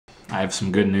I have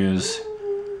some good news,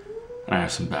 and I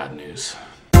have some bad news.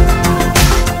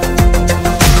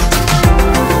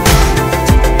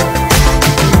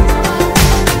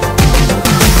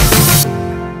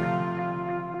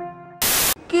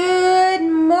 Good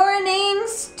morning,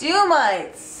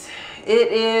 Stumys.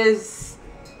 It is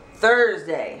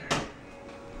Thursday.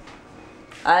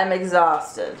 I'm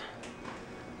exhausted.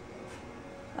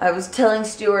 I was telling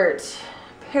Stuart,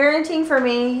 parenting for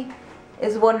me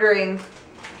is wondering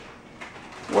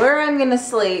where I'm gonna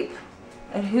sleep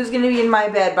and who's gonna be in my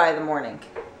bed by the morning.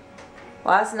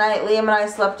 Last night, Liam and I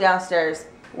slept downstairs.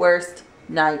 Worst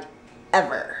night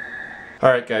ever.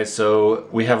 Alright guys, so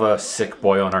we have a sick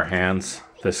boy on our hands.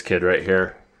 This kid right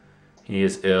here. He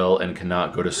is ill and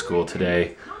cannot go to school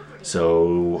today.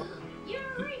 So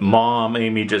Mom,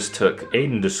 Amy, just took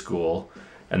Aiden to school,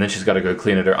 and then she's got to go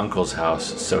clean at her uncle's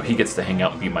house, so he gets to hang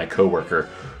out and be my co-worker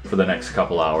for the next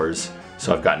couple hours.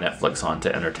 So I've got Netflix on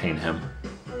to entertain him.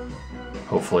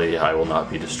 Hopefully I will not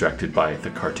be distracted by the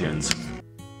cartoons.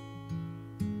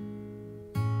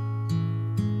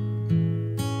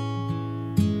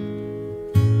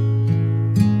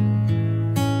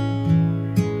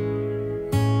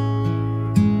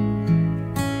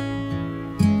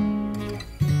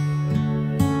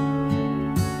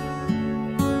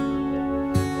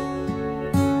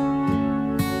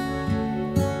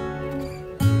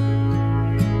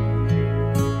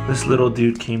 This little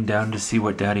dude came down to see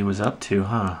what Daddy was up to,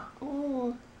 huh?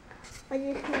 Oh, I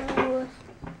just know.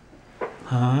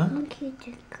 Huh? Monkey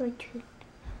cartoon.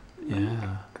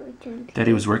 Yeah. Cartoon.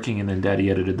 Daddy was working and then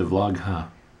Daddy edited the vlog, huh?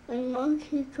 And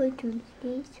monkey cartoons,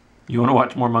 please. You want to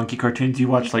watch more monkey cartoons? You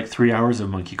watched like 3 hours of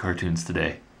monkey cartoons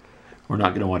today. We're not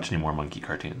going to watch any more monkey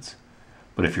cartoons.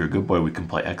 But if you're a good boy, we can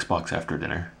play Xbox after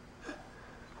dinner.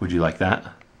 Would you like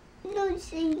that? No,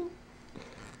 sing.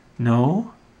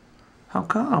 No? How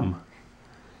come?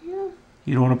 Yeah.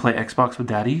 You don't want to play Xbox with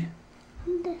Daddy?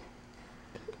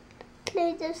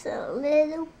 Play just a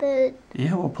little bit.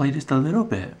 Yeah, we'll play just a little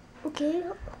bit. Okay.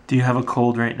 Do you have a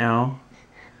cold right now?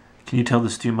 Can you tell the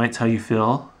Stumites how you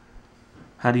feel?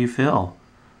 How do you feel?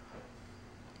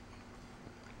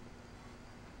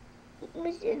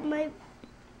 What's in my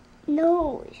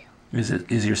nose?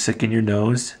 Is you're sick in your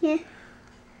nose? Yeah.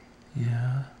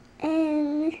 Yeah.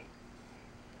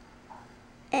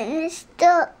 And it's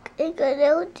stuck in a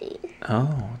little teeth.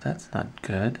 Oh, that's not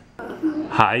good.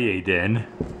 Hi, Aiden.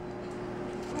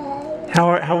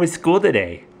 How was school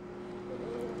today?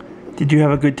 Did you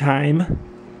have a good time?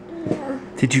 Yeah.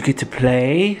 Did you get to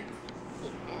play?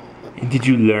 And did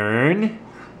you learn?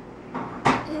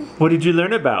 What did you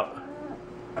learn about?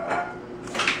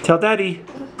 Tell Daddy.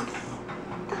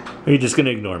 Or are you just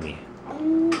gonna ignore me?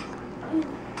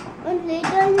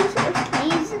 Dinosaurs,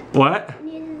 please. What?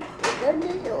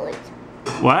 Dinosaurs.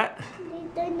 What?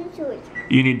 Dinosaurs.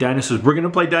 You need dinosaurs. We're gonna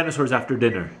play dinosaurs after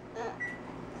dinner.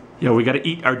 Yeah, we gotta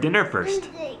eat our dinner first.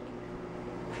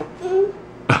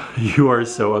 You are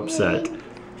so upset.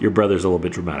 Your brother's a little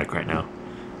bit dramatic right now.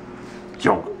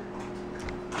 Yo.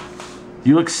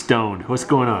 You look stoned. What's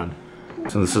going on?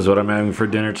 So this is what I'm having for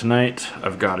dinner tonight.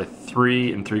 I've got a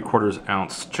 3 3/4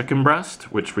 ounce chicken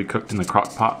breast, which we cooked in the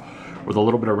crock pot with a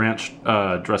little bit of ranch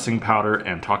dressing powder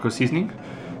and taco seasoning,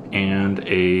 and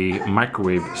a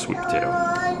microwave sweet potato.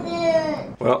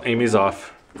 Well, Amy's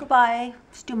off. Goodbye,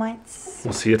 Stumites.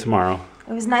 We'll see you tomorrow.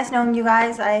 It was nice knowing you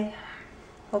guys. I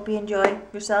hope you enjoy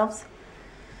yourselves.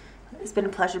 It's been a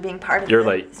pleasure being part of You're the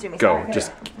late. Stumys Go. family.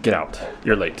 Just get out.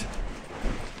 You're late.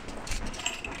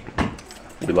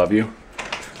 We love you.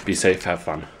 Be safe. Have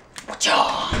fun.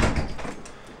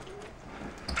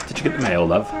 Did you get the mail,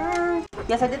 love?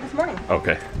 Yes, I did this morning.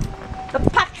 Okay. The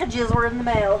packages were in the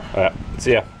mail.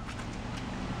 See ya.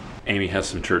 Amy has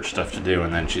some church stuff to do,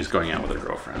 and then she's going out with her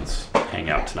girlfriends.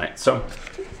 Hang out tonight. So,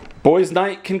 boys'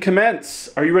 night can commence.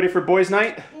 Are you ready for boys'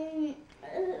 night?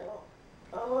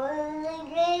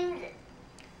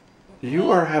 You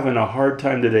are having a hard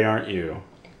time today, aren't you?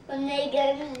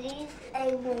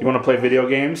 You want to play video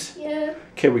games? Yeah.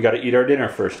 Okay, we got to eat our dinner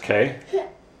first, okay?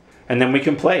 And then we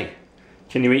can play.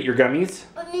 Can you eat your gummies?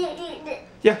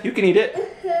 Yeah, you can eat it.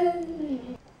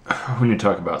 We need to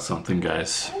talk about something,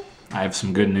 guys. I have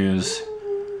some good news,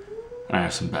 and I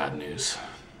have some bad news.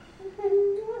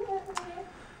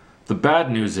 The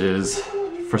bad news is,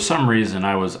 for some reason,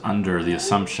 I was under the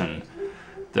assumption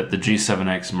that the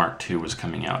G7X Mark II was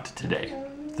coming out today,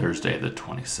 Thursday the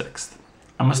 26th.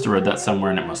 I must have read that somewhere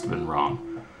and it must have been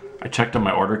wrong. I checked on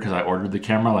my order because I ordered the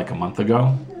camera like a month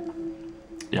ago.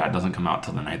 Yeah, it doesn't come out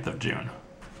till the 9th of June.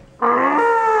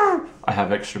 I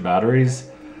have extra batteries.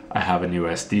 I have a new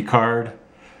SD card.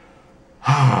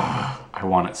 I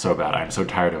want it so bad. I'm so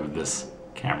tired of this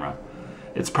camera.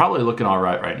 It's probably looking all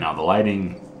right now. The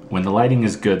lighting, when the lighting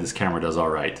is good, this camera does all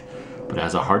right, but it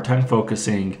has a hard time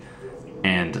focusing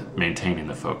and maintaining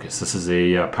the focus. This is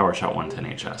a PowerShot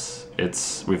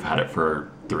 110HS. We've had it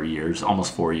for 3 years,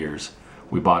 almost 4 years.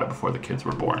 We bought it before the kids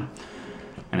were born,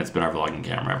 and it's been our vlogging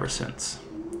camera ever since.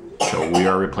 So we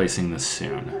are replacing this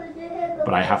soon,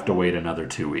 but I have to wait another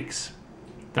 2 weeks.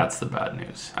 That's the bad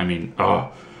news. I mean, I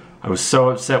was so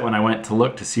upset when I went to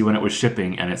look to see when it was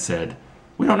shipping, and it said,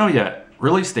 we don't know yet.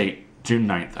 Release date, June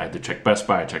 9th. I had to check Best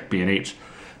Buy, I checked B&H,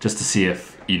 just to see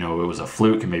if, you know, it was a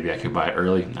fluke and maybe I could buy it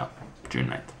early. No,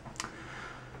 June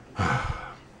 9th.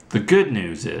 The good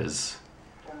news is,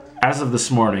 as of this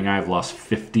morning, I've lost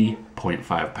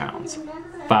 50.5 pounds.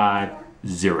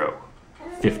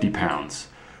 50 pounds,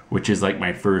 which is like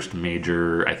my first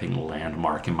major, I think,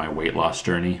 landmark in my weight loss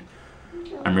journey.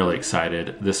 I'm really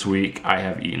excited. This week, I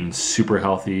have eaten super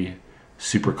healthy,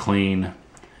 super clean,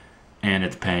 and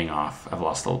it's paying off. I've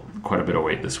lost quite a bit of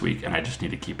weight this week, and I just need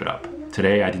to keep it up.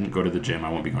 Today, I didn't go to the gym. I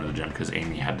won't be going to the gym because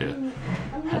Amy had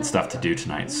stuff to do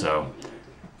tonight. So,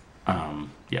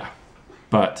 yeah.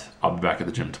 But I'll be back at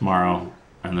the gym tomorrow,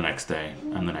 and the next day,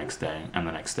 and the next day, and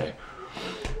the next day.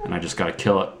 And I just gotta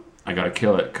kill it. I gotta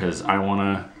kill it because I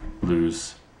wanna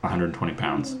lose 120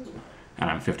 pounds, and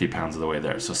I'm 50 pounds of the way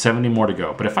there. So 70 more to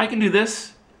go. But if I can do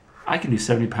this, I can do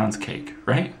 70 pounds cake,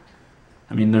 right?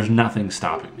 I mean, there's nothing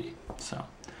stopping me. So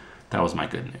that was my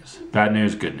good news. Bad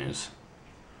news, good news.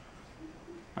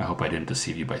 I hope I didn't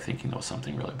deceive you by thinking there was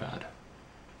something really bad.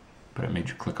 But it made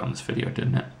you click on this video,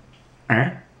 didn't it?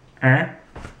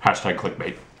 Hashtag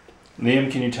clickbait.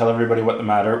 Liam, can you tell everybody what's the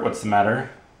matter? What's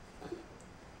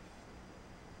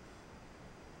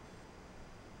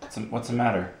the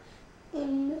matter?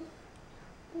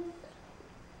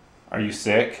 Are you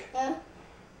sick?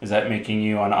 Is that making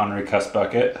you an ornery cuss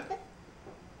bucket?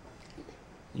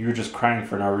 You were just crying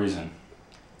for no reason.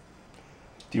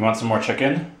 Do you want some more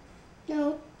chicken?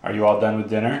 No. Are you all done with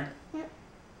dinner? Yeah.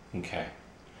 Okay.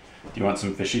 Do you want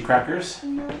some fishy crackers?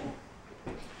 No.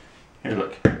 Here,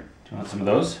 look. Do you want some of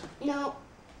those? No.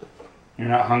 You're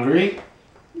not hungry?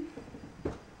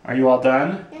 Are you all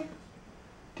done? Yeah.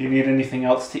 Do you need anything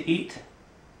else to eat?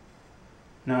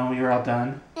 No, you're all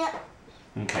done? Yeah.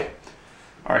 Okay.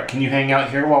 Alright, can you hang out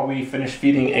here while we finish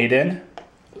feeding Aiden?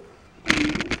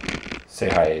 Say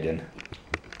hi, Aiden.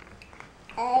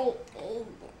 I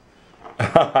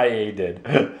Hi,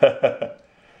 Aiden.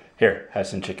 Here, have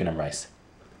some chicken and rice.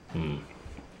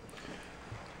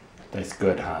 That's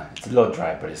good, huh? It's a little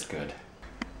dry, but it's good.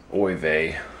 Oy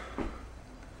vey.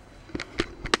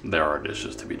 There are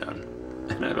dishes to be done,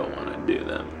 and I don't want to do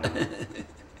them.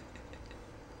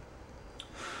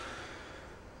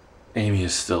 Amy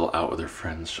is still out with her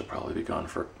friends. She'll probably be gone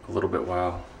for a little bit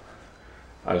while.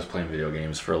 I was playing video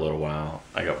games for a little while.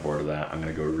 I got bored of that. I'm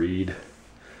gonna go read.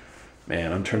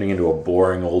 Man, I'm turning into a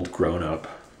boring old grown-up.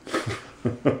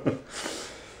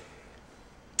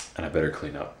 And I better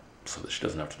clean up so that she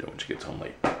doesn't have to do it when she gets home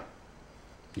late.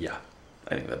 Yeah,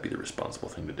 I think that'd be the responsible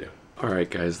thing to do. Alright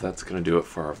guys, that's gonna do it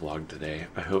for our vlog today.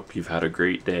 I hope you've had a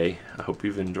great day. I hope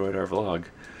you've enjoyed our vlog.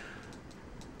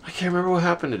 I can't remember what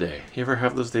happened today. You ever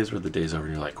have those days where the day's over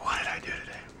and you're like, what did I do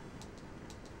today?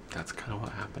 That's kind of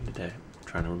what happened today. I'm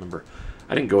trying to remember.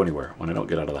 I didn't go anywhere. When I don't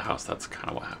get out of the house, that's kind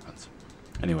of what happens.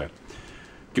 Anyway,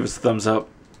 give us a thumbs up.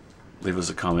 Leave us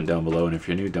a comment down below. And if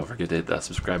you're new, don't forget to hit that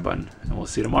subscribe button. And we'll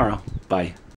see you tomorrow. Bye.